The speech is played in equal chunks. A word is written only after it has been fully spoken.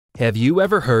Have you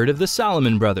ever heard of the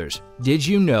Salomon Brothers? Did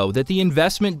you know that the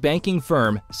investment banking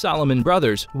firm Salomon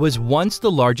Brothers was once the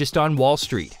largest on Wall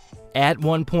Street? At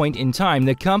one point in time,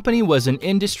 the company was an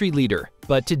industry leader,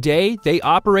 but today they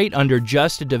operate under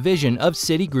just a division of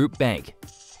Citigroup Bank.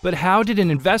 But how did an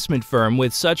investment firm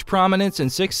with such prominence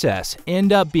and success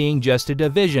end up being just a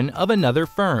division of another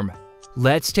firm?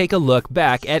 Let's take a look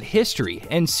back at history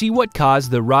and see what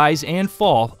caused the rise and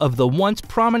fall of the once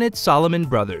prominent Salomon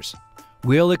Brothers.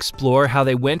 We'll explore how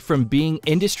they went from being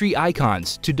industry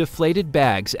icons to deflated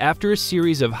bags after a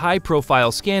series of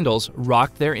high-profile scandals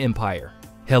rocked their empire.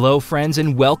 Hello friends,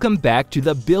 and welcome back to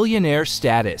the Billionaire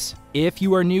Status. If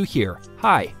you are new here,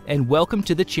 hi and welcome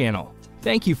to the channel.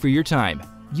 Thank you for your time.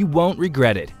 You won't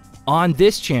regret it. On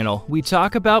this channel, we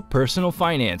talk about personal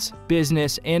finance,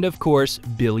 business, and of course,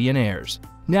 billionaires.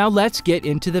 Now let's get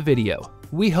into the video.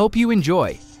 We hope you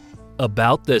enjoy.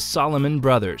 About the Salomon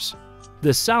Brothers.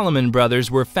 The Salomon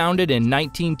Brothers were founded in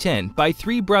 1910 by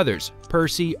three brothers,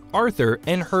 Percy, Arthur,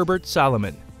 and Herbert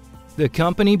Salomon. The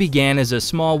company began as a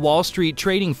small Wall Street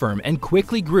trading firm and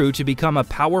quickly grew to become a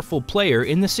powerful player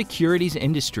in the securities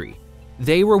industry.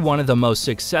 They were one of the most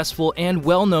successful and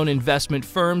well-known investment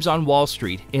firms on Wall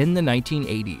Street in the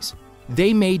 1980s.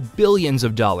 They made billions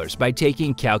of dollars by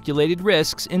taking calculated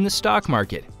risks in the stock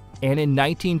market, and in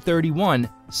 1931,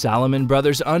 Salomon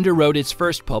Brothers underwrote its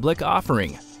first public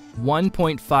offering,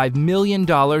 $1.5 million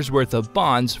worth of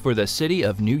bonds for the city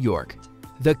of New York.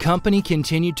 The company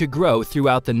continued to grow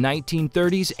throughout the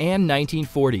 1930s and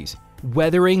 1940s,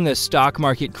 weathering the stock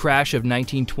market crash of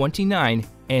 1929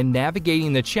 and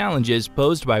navigating the challenges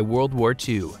posed by World War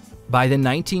II. By the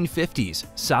 1950s,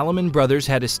 Salomon Brothers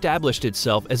had established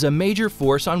itself as a major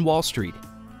force on Wall Street.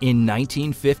 In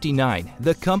 1959,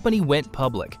 the company went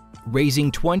public,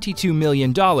 raising $22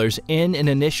 million in an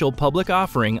initial public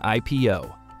offering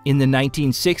IPO. In the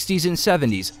 1960s and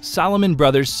 70s, Salomon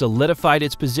Brothers solidified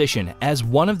its position as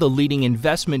one of the leading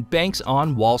investment banks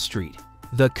on Wall Street.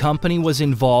 The company was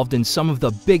involved in some of the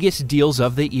biggest deals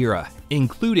of the era,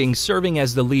 including serving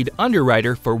as the lead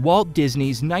underwriter for Walt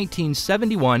Disney's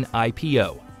 1971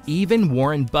 IPO. Even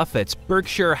Warren Buffett's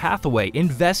Berkshire Hathaway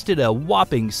invested a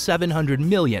whopping $700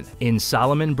 million in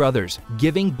Salomon Brothers,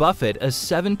 giving Buffett a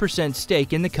 7%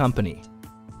 stake in the company.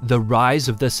 The rise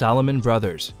of the Salomon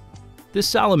Brothers. The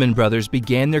Salomon Brothers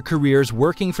began their careers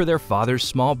working for their father's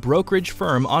small brokerage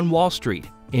firm on Wall Street.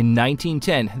 In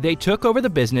 1910, they took over the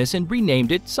business and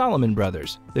renamed it Salomon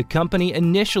Brothers. The company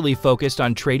initially focused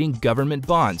on trading government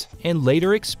bonds and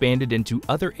later expanded into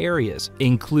other areas,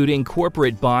 including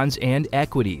corporate bonds and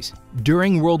equities.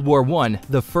 During World War I,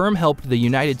 the firm helped the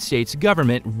United States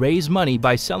government raise money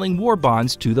by selling war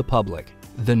bonds to the public.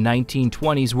 The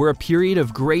 1920s were a period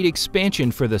of great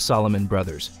expansion for the Salomon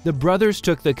Brothers. The brothers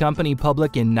took the company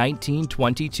public in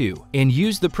 1922 and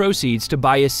used the proceeds to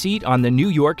buy a seat on the New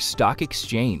York Stock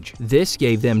Exchange. This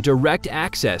gave them direct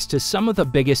access to some of the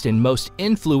biggest and most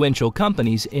influential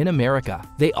companies in America.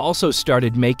 They also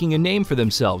started making a name for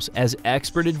themselves as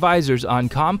expert advisors on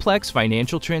complex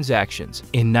financial transactions.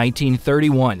 In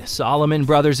 1931, Salomon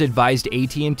Brothers advised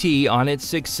AT&T on its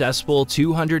successful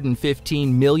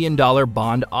 $215 million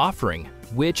bond offering,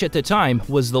 which at the time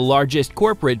was the largest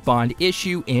corporate bond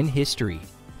issue in history.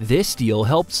 This deal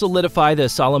helped solidify the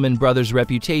Salomon Brothers'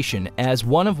 reputation as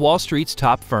one of Wall Street's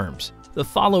top firms. The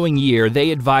following year,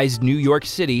 they advised New York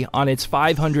City on its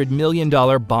 $500 million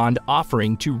bond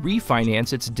offering to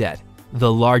refinance its debt,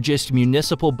 the largest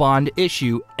municipal bond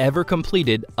issue ever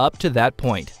completed up to that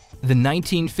point. The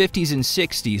 1950s and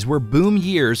 60s were boom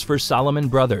years for Salomon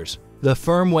Brothers. The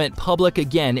firm went public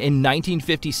again in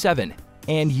 1957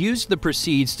 and used the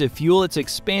proceeds to fuel its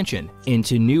expansion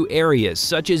into new areas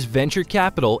such as venture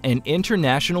capital and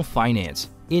international finance.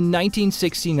 In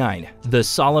 1969, the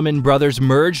Salomon Brothers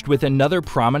merged with another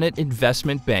prominent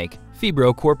investment bank,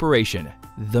 Fibro Corporation.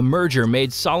 The merger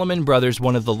made Salomon Brothers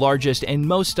one of the largest and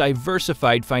most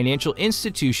diversified financial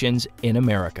institutions in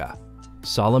America.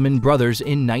 Salomon Brothers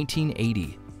in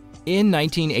 1980. In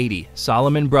 1980,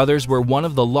 Salomon Brothers were one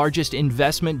of the largest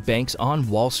investment banks on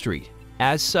Wall Street.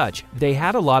 As such, they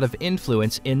had a lot of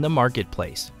influence in the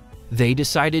marketplace. They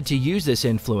decided to use this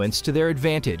influence to their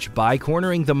advantage by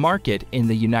cornering the market in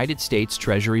the United States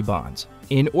Treasury bonds.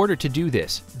 In order to do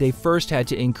this, they first had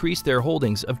to increase their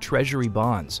holdings of Treasury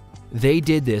bonds. They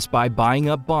did this by buying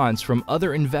up bonds from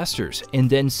other investors and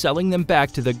then selling them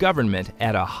back to the government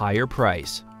at a higher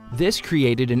price. This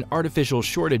created an artificial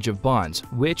shortage of bonds,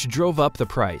 which drove up the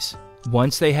price.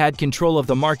 Once they had control of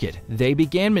the market, they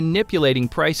began manipulating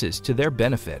prices to their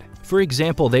benefit. For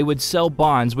example, they would sell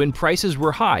bonds when prices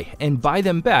were high and buy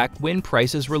them back when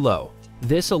prices were low.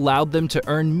 This allowed them to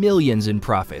earn millions in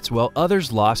profits while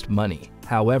others lost money.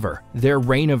 However, their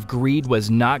reign of greed was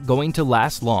not going to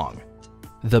last long.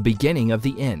 The beginning of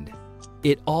the end.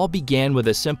 It all began with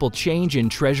a simple change in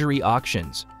Treasury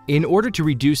auctions. In order to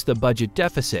reduce the budget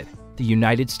deficit, the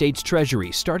United States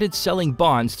Treasury started selling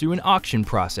bonds through an auction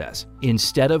process,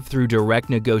 instead of through direct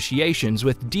negotiations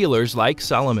with dealers like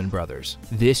Salomon Brothers.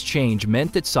 This change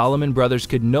meant that Salomon Brothers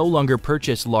could no longer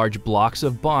purchase large blocks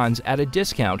of bonds at a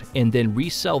discount and then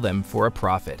resell them for a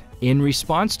profit. In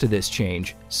response to this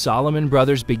change, Salomon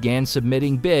Brothers began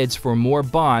submitting bids for more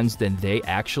bonds than they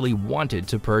actually wanted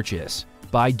to purchase.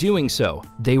 By doing so,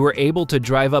 they were able to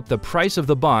drive up the price of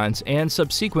the bonds and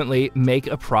subsequently make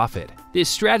a profit. This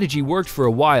strategy worked for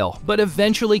a while, but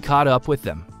eventually caught up with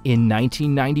them. In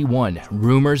 1991,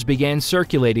 rumors began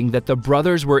circulating that the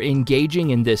brothers were engaging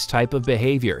in this type of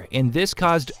behavior, and this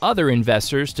caused other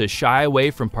investors to shy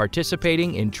away from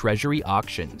participating in Treasury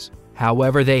auctions.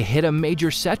 However, they hit a major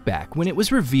setback when it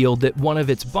was revealed that one of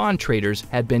its bond traders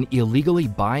had been illegally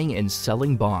buying and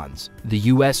selling bonds. The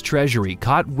U.S. Treasury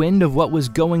caught wind of what was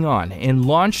going on and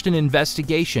launched an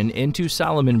investigation into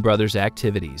Salomon Brothers'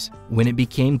 activities. When it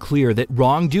became clear that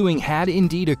wrongdoing had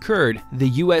indeed occurred, the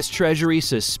U.S. Treasury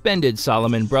suspended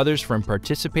Salomon Brothers from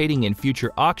participating in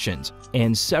future auctions,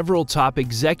 and several top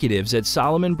executives at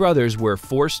Salomon Brothers were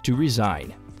forced to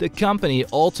resign. The company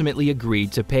ultimately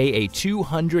agreed to pay a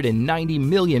 $290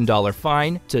 million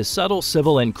fine to settle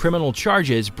civil and criminal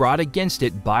charges brought against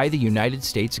it by the United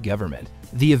States government.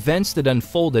 The events that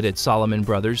unfolded at Salomon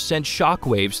Brothers sent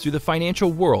shockwaves through the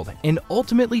financial world and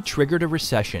ultimately triggered a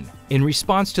recession. In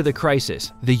response to the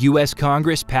crisis, the U.S.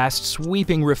 Congress passed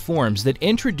sweeping reforms that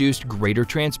introduced greater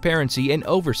transparency and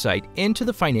oversight into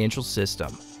the financial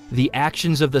system. The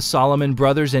actions of the Salomon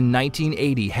Brothers in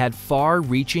 1980 had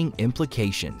far-reaching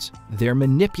implications. Their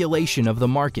manipulation of the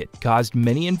market caused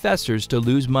many investors to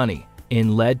lose money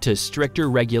and led to stricter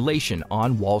regulation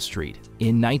on Wall Street.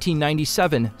 In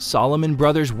 1997, Salomon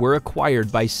Brothers were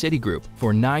acquired by Citigroup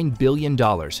for $9 billion,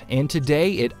 and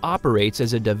today it operates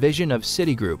as a division of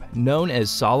Citigroup known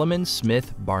as Salomon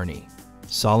Smith Barney.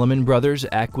 Salomon Brothers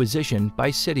acquisition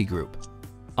by Citigroup.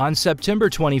 On September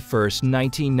 21,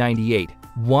 1998,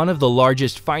 one of the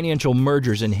largest financial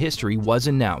mergers in history was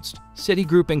announced.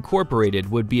 Citigroup Incorporated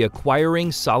would be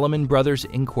acquiring Salomon Brothers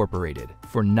Incorporated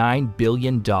for $9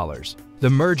 billion. The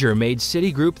merger made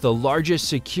Citigroup the largest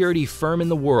security firm in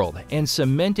the world and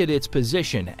cemented its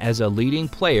position as a leading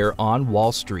player on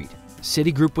Wall Street.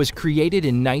 Citigroup was created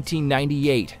in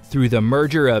 1998 through the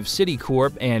merger of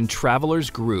Citicorp and Travelers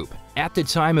Group. At the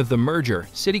time of the merger,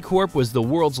 Citicorp was the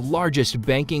world's largest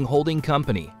banking holding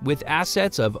company with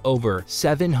assets of over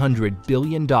 $700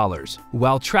 billion,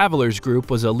 while Travelers Group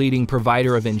was a leading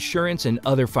provider of insurance and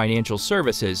other financial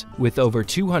services with over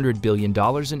 $200 billion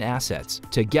in assets.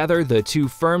 Together, the two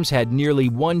firms had nearly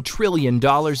 $1 trillion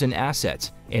in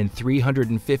assets and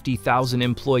 350,000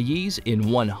 employees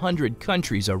in 100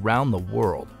 countries around the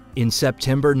world. In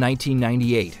September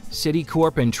 1998,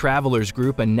 Citicorp and Travelers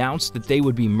Group announced that they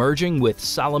would be merging with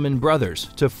Salomon Brothers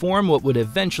to form what would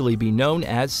eventually be known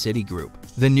as Citigroup.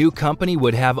 The new company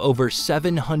would have over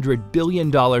 $700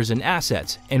 billion in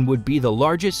assets and would be the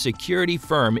largest security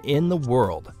firm in the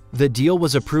world. The deal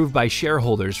was approved by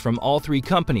shareholders from all three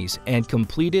companies and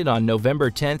completed on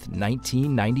November 10,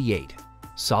 1998.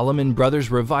 Salomon Brothers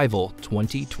Revival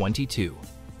 2022.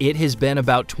 It has been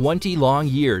about 20 long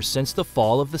years since the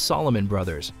fall of the Salomon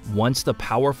Brothers. Once the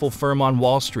powerful firm on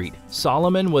Wall Street,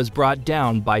 Salomon was brought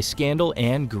down by scandal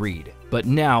and greed. But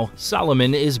now,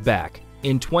 Salomon is back.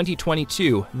 In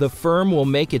 2022, the firm will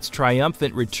make its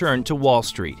triumphant return to Wall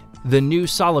Street. The new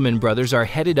Salomon Brothers are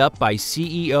headed up by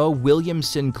CEO William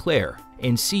Sinclair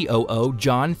and COO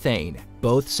John Thain.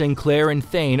 Both Sinclair and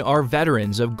Thain are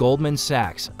veterans of Goldman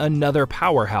Sachs, another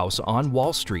powerhouse on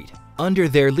Wall Street. Under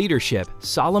their leadership,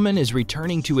 Salomon is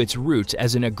returning to its roots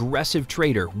as an aggressive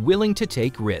trader willing to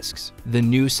take risks. The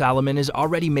new Salomon is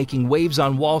already making waves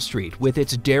on Wall Street with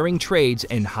its daring trades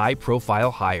and high-profile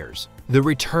hires. The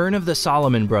return of the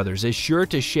Salomon Brothers is sure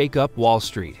to shake up Wall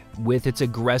Street. With its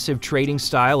aggressive trading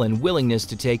style and willingness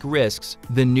to take risks,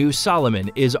 the new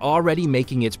Salomon is already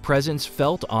making its presence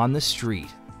felt on the street.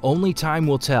 Only time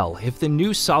will tell if the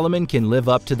new Salomon can live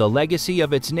up to the legacy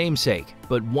of its namesake,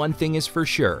 but one thing is for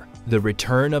sure. The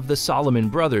return of the Salomon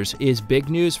Brothers is big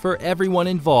news for everyone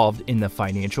involved in the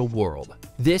financial world.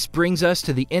 This brings us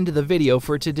to the end of the video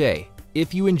for today.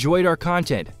 If you enjoyed our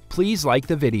content, please like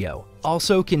the video.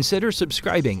 Also, consider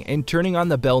subscribing and turning on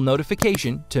the bell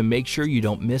notification to make sure you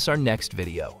don't miss our next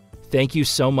video. Thank you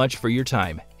so much for your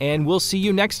time, and we'll see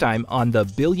you next time on the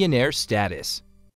Billionaire Status.